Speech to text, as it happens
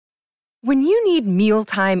When you need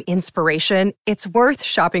mealtime inspiration, it's worth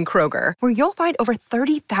shopping Kroger, where you'll find over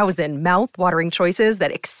 30,000 mouth-watering choices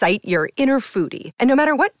that excite your inner foodie. And no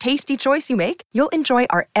matter what tasty choice you make, you'll enjoy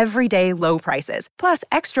our everyday low prices, plus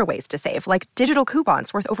extra ways to save, like digital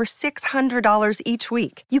coupons worth over $600 each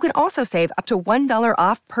week. You can also save up to $1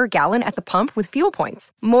 off per gallon at the pump with fuel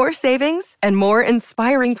points. More savings and more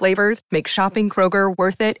inspiring flavors make shopping Kroger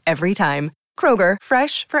worth it every time. Kroger,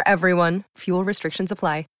 fresh for everyone. Fuel restrictions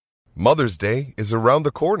apply. Mother's Day is around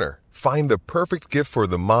the corner. Find the perfect gift for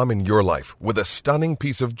the mom in your life with a stunning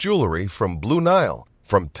piece of jewelry from Blue Nile.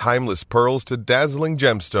 From timeless pearls to dazzling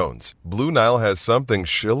gemstones, Blue Nile has something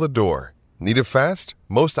she'll adore. Need it fast?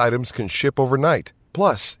 Most items can ship overnight.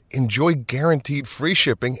 Plus, enjoy guaranteed free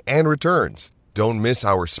shipping and returns. Don't miss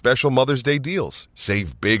our special Mother's Day deals.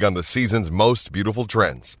 Save big on the season's most beautiful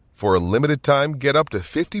trends. For a limited time, get up to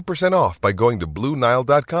 50% off by going to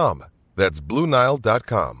BlueNile.com. That's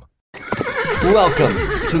BlueNile.com. Welcome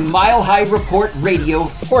to Mile High Report Radio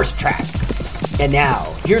Horse Tracks. And now,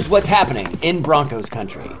 here's what's happening in Broncos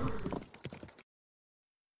country.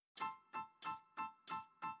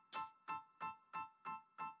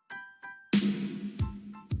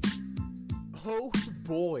 Oh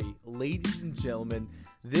boy, ladies and gentlemen,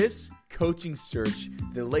 this coaching search,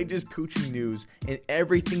 the latest coaching news, and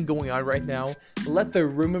everything going on right now, let the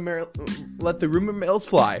rumor mills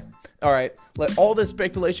fly. All right, let all this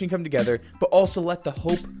speculation come together, but also let the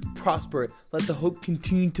hope prosper. Let the hope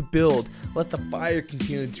continue to build. Let the fire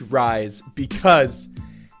continue to rise, because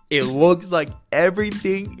it looks like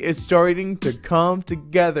everything is starting to come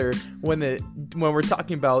together when we're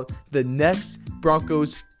talking about the next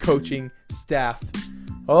Broncos coaching staff.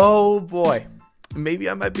 Oh boy. Maybe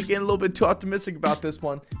I might be getting a little bit too optimistic about this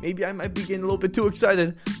one. Maybe I might be getting a little bit too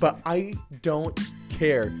excited, but I don't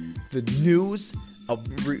care. The news of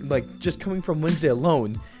just coming from Wednesday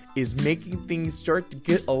alone is making things start to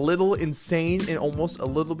get a little insane and almost a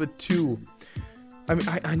little bit too. I mean,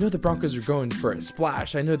 I know the Broncos are going for a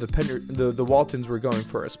splash. I know the Waltons were going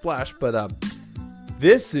for a splash, but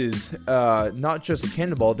this is not just a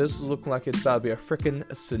cannonball. This is looking like it's about to be a freaking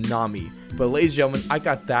tsunami. But ladies and gentlemen, I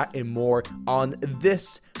got that and more on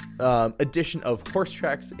this edition of Horse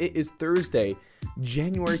Tracks. It is Thursday,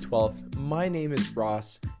 January 12th. My name is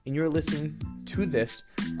Ross, and you're listening to this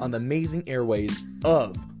on the amazing airways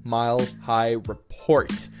of Mile High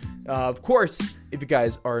Report. Of course, if you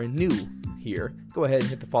guys are new here, go ahead and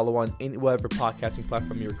hit the follow on in whatever podcasting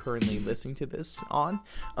platform you're currently listening to this on.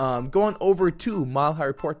 Go on over to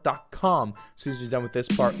milehighreport.com. As soon as you're done with this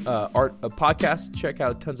podcast, check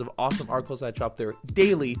out tons of awesome articles that drop there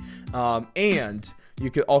daily. And you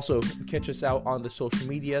could also catch us out on the social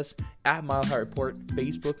medias at Mile High Report,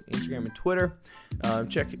 Facebook, Instagram, and Twitter.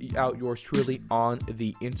 Check out yours truly on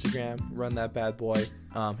the Instagram. Run that bad boy.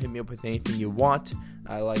 Hit me up with anything you want.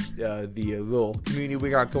 I like the little community we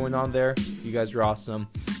got going on there. You guys are awesome.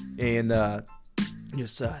 And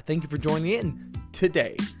thank you for joining in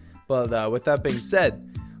today. But with that being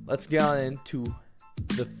said, let's get on into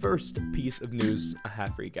the first piece of news I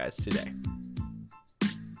have for you guys today.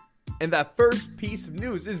 And that first piece of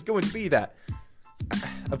news is going to be that,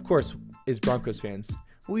 of course, as Broncos fans,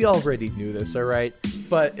 we already knew this, all right?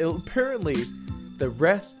 But apparently, the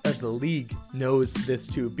rest of the league knows this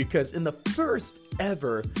too, because in the first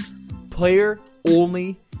ever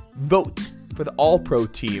player-only vote for the All-Pro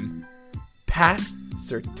team, Pat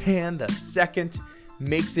Surtain II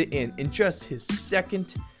makes it in just his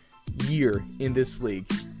second year in this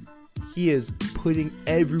league. He is putting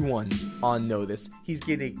everyone on notice. He's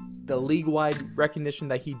getting the league-wide recognition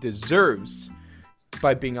that he deserves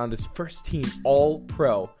by being on this first team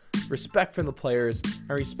All-Pro. Respect from the players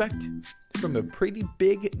and respect from a pretty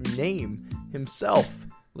big name himself.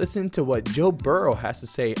 Listen to what Joe Burrow has to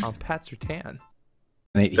say on Pat Surtain.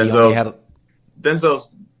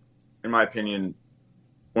 Denzel's, in my opinion,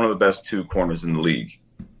 one of the best two corners in the league,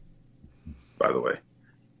 by the way.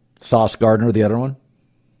 Sauce Gardner, the other one?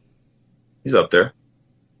 He's up there.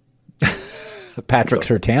 Patrick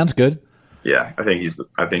Surtain's good. Yeah, I think he's the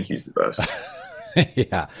best.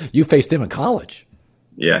 Yeah, you faced him in college.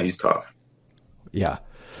 Yeah, he's tough. Yeah.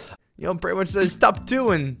 Pretty much says top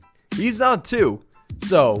two, and he's not two.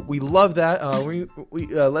 So we love that.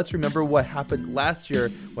 Let's remember what happened last year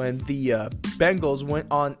when the Bengals went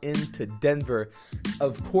on into Denver.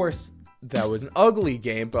 Of course, that was an ugly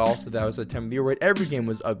game, but also that was a time of the year where every game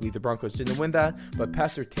was ugly. The Broncos didn't win that, but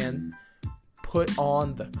Pat Surtain put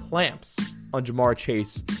on the clamps on Jamar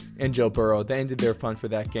Chase and Joe Burrow. They ended their fun for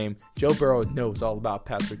that game. Joe Burrow knows all about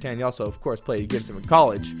Pat Surtain. He also, of course, played against him in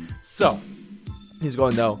college. So, He's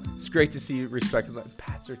going, no, it's great to see respect.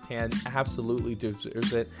 Pat Surtain absolutely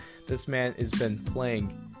deserves it. This man has been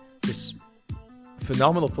playing just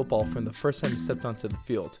phenomenal football from the first time he stepped onto the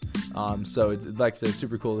field. So like I said, it's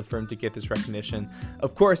super cool for him to get this recognition.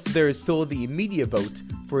 Of course, there is still the media vote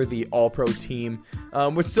for the All-Pro team,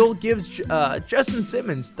 which still gives Justin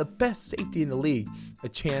Simmons, the best safety in the league, a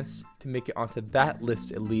chance to make it onto that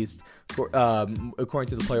list at least. According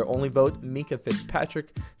to the player-only vote, Minkah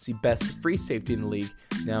Fitzpatrick is the best free safety in the league.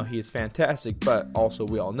 Now, he is fantastic, but also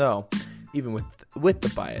we all know, even with the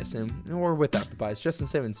bias or without the bias, Justin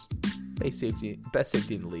Simmons, best safety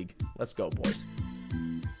in the league. Let's go, boys.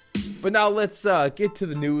 But now let's get to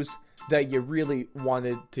the news that you really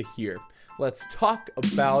wanted to hear. Let's talk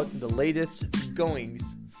about the latest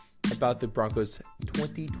goings about the Broncos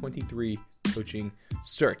 2023 coaching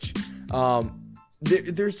search.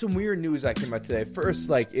 There's some weird news that came out today. First,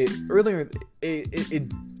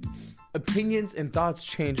 opinions and thoughts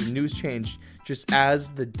changed and news changed just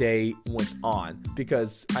as the day went on,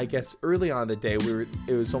 because I guess early on in the day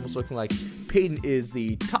it was almost looking like Peyton is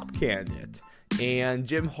the top candidate and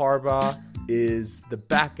Jim Harbaugh is the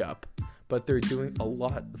backup, but they're doing a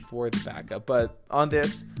lot for the backup. But on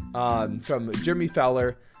this, from Jeremy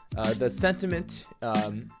Fowler, the sentiment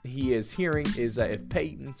he is hearing is that if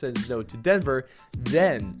Peyton says no to Denver,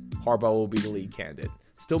 then Harbaugh will be the lead candidate.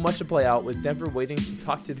 Still much to play out, with Denver waiting to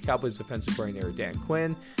talk to the Cowboys defensive coordinator Dan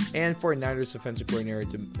Quinn and 49ers defensive coordinator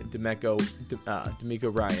D'Amico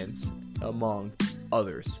Ryans, among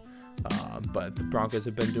others. But the Broncos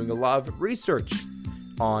have been doing a lot of research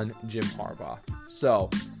on Jim Harbaugh.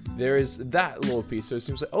 So there is that little piece. So it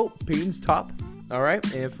seems like, Peyton's top. All right.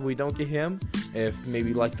 And if we don't get him, if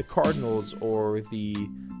maybe like the Cardinals or the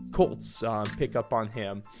Colts pick up on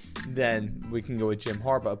him, then we can go with Jim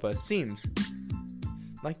Harbaugh. But it seems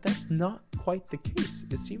like that's not quite the case.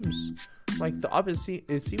 It seems like the opposite.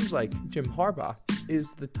 It seems like Jim Harbaugh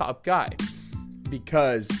is the top guy,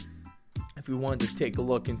 because if we wanted to take a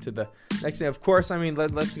look into the next thing, of course,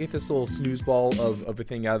 let's get this little snooze ball of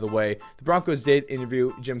everything out of the way. The Broncos did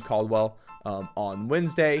interview Jim Caldwell on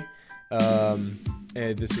Wednesday.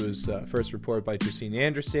 And this was first reported by Justine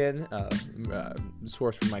Anderson.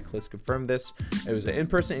 Source from Mike Liss confirmed this. It was an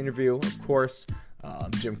in-person interview, of course.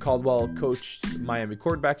 Jim Caldwell coached Miami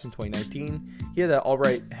quarterbacks in 2019. He had an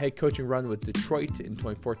all-right head coaching run with Detroit in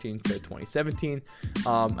 2014 to 2017.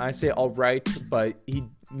 I say all-right, but he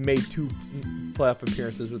made 2 playoff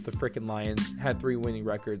appearances with the freaking Lions, had 3 winning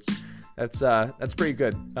records. That's pretty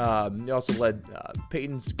good. He also led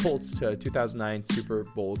Peyton's Colts to a 2009 Super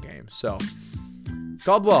Bowl game. So,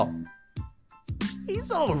 Caldwell,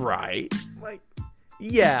 he's all right.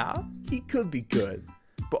 Yeah, he could be good.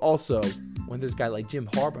 But also, when there's a guy like Jim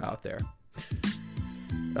Harbaugh out there,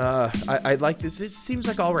 I like this. It seems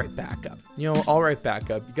like all right backup. All right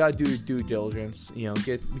backup. You got to do due diligence.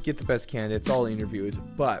 Get the best candidates all interviewed.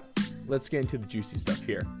 But let's get into the juicy stuff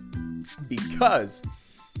here, because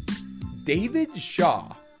David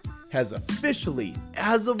Shaw has officially,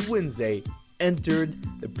 as of Wednesday, entered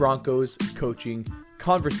the Broncos coaching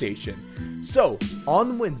conversation. So,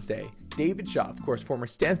 on Wednesday, David Shaw, of course, former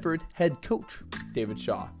Stanford head coach David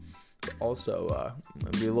Shaw, also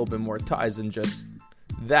maybe a little bit more ties than just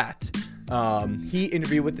that. He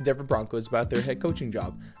interviewed with the Denver Broncos about their head coaching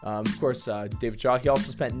job. Of course, David Shaw, he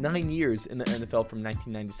also spent 9 years in the NFL from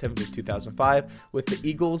 1997 to 2005 with the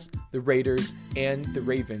Eagles, the Raiders, and the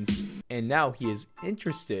Ravens. And now he is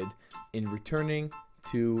interested in returning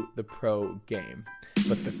to the pro game.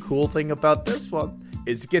 But the cool thing about this one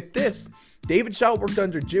is, get this, David Shaw worked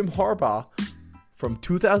under Jim Harbaugh from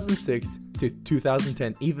 2006 to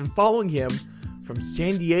 2010, even following him from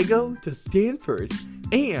San Diego to Stanford.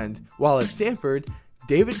 And while at Stanford,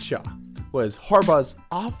 David Shaw was Harbaugh's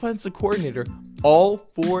offensive coordinator all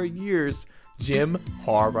 4 years Jim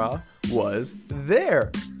Harbaugh was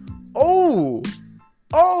there. Oh,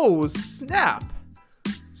 snap.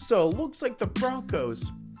 So it looks like the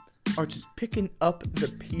Broncos are just picking up the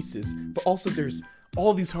pieces. But also there's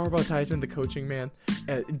all these Harbaugh ties in the coaching, man.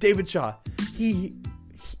 David Shaw, he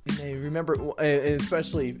remember, and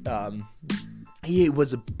especially he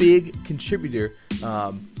was a big contributor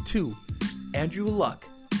to Andrew Luck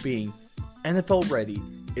being NFL ready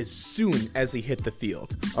as soon as he hit the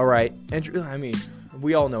field. All right,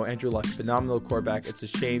 we all know Andrew Luck, phenomenal quarterback. It's a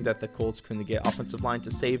shame that the Colts couldn't get offensive line to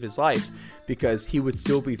save his life, because he would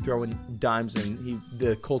still be throwing dimes, and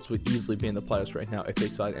the Colts would easily be in the playoffs right now if they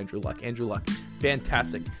saw Andrew Luck. Andrew Luck,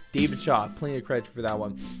 fantastic. David Shaw, plenty of credit for that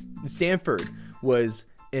one. Stanford was,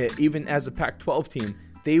 even as a Pac-12 team,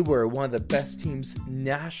 they were one of the best teams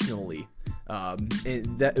nationally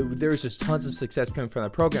And there's just tons of success coming from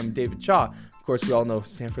that program. David Shaw, of course, we all know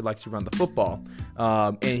Stanford likes to run the football.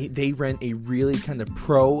 And they ran a really kind of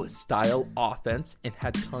pro-style offense and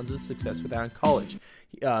had tons of success with that in college.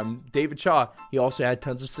 David Shaw, he also had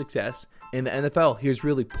tons of success in the NFL. He was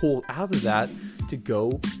really pulled out of that to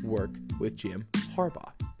go work with Jim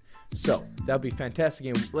Harbaugh. So that would be fantastic.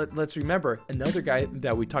 And let's remember another guy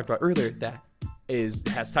that we talked about earlier that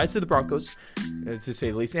has ties to the Broncos, to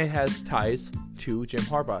say the least, and has ties to Jim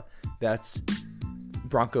Harbaugh. That's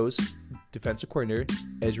Broncos defensive coordinator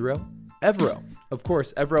Ejiro Evero. Of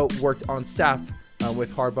course, Evero worked on staff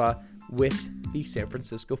with Harbaugh with the San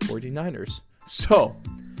Francisco 49ers. So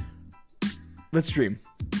let's dream.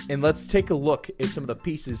 And let's take a look at some of the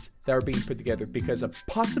pieces that are being put together, because a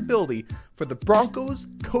possibility for the Broncos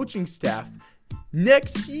coaching staff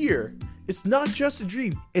next year, it's not just a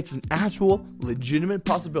dream, it's an actual legitimate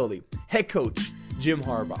possibility. Head coach Jim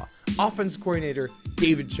Harbaugh, offense coordinator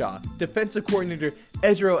David Shaw, defensive coordinator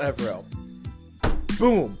Ejiro Evero.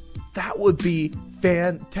 Boom. That would be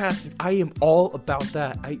fantastic. I am all about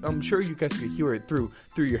that. I'm sure you guys can hear it through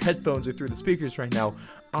your headphones or through the speakers right now.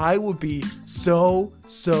 I would be so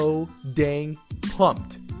dang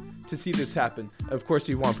pumped to see this happen. Of course, if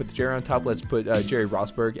you want to put the Jerry on top, let's put Jerry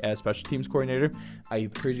Rosburg as special teams coordinator. I'm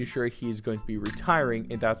pretty sure he's going to be retiring,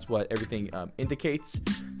 and that's what everything indicates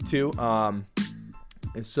too.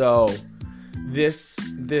 And so this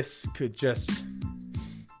could just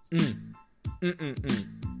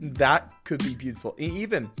that could be beautiful.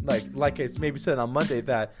 Even like I maybe said on Monday,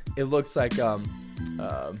 that it looks like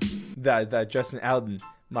that Justin Alden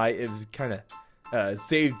might have kind of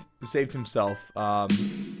saved himself.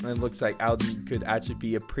 And it looks like Alden could actually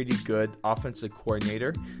be a pretty good offensive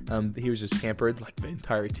coordinator. He was just hampered, like the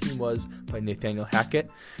entire team was, by Nathaniel Hackett.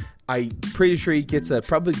 I'm pretty sure he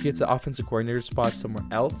probably gets an offensive coordinator spot somewhere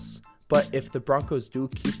else. But if the Broncos do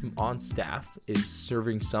keep him on staff, is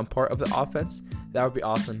serving some part of the offense, that would be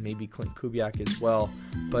awesome. Maybe Clint Kubiak as well.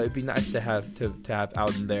 But it'd be nice to have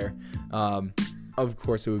Alden there. Of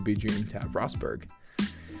course, it would be a dream to have Rosburg.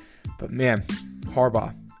 But man,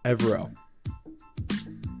 Harbaugh, Evero,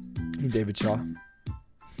 and David Shaw,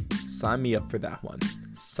 sign me up for that one.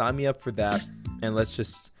 Sign me up for that, and let's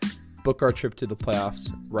just book our trip to the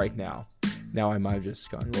playoffs right now. Now, I might have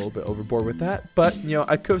just gone a little bit overboard with that, but,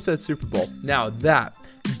 I could have said Super Bowl. Now, that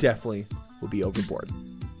definitely will be overboard.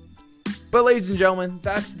 But, ladies and gentlemen,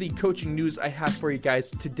 that's the coaching news I have for you guys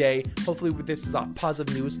today. Hopefully, this is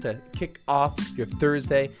positive news to kick off your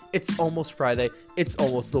Thursday. It's almost Friday. It's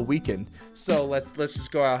almost the weekend. So, let's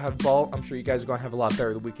just go out and have a ball. I'm sure you guys are going to have a lot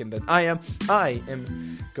better the weekend than I am. I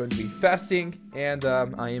am going to be fasting, and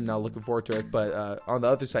I am now looking forward to it. But on the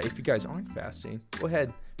other side, if you guys aren't fasting, go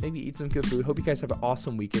ahead. Maybe eat some good food. Hope you guys have an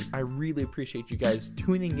awesome weekend. I really appreciate you guys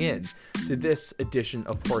tuning in to this edition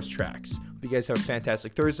of Horse Tracks. Hope you guys have a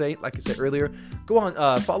fantastic Thursday. Like I said earlier, go on,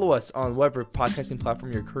 follow us on whatever podcasting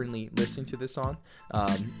platform you're currently listening to this on.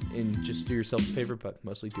 And just do yourself a favor, but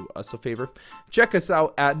mostly do us a favor. Check us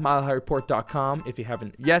out at milehighreport.com if you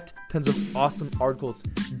haven't yet. Tons of awesome articles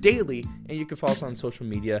daily. And you can follow us on social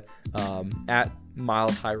media at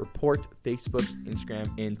Mile High Report, Facebook,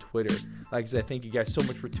 Instagram, and Twitter. Like I said, thank you guys so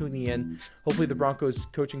much for tuning in. Hopefully the Broncos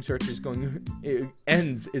coaching search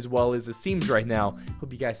ends as well as it seems right now.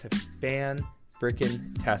 Hope you guys have a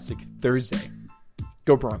fan-frickin-tastic Thursday.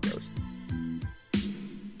 Go Broncos.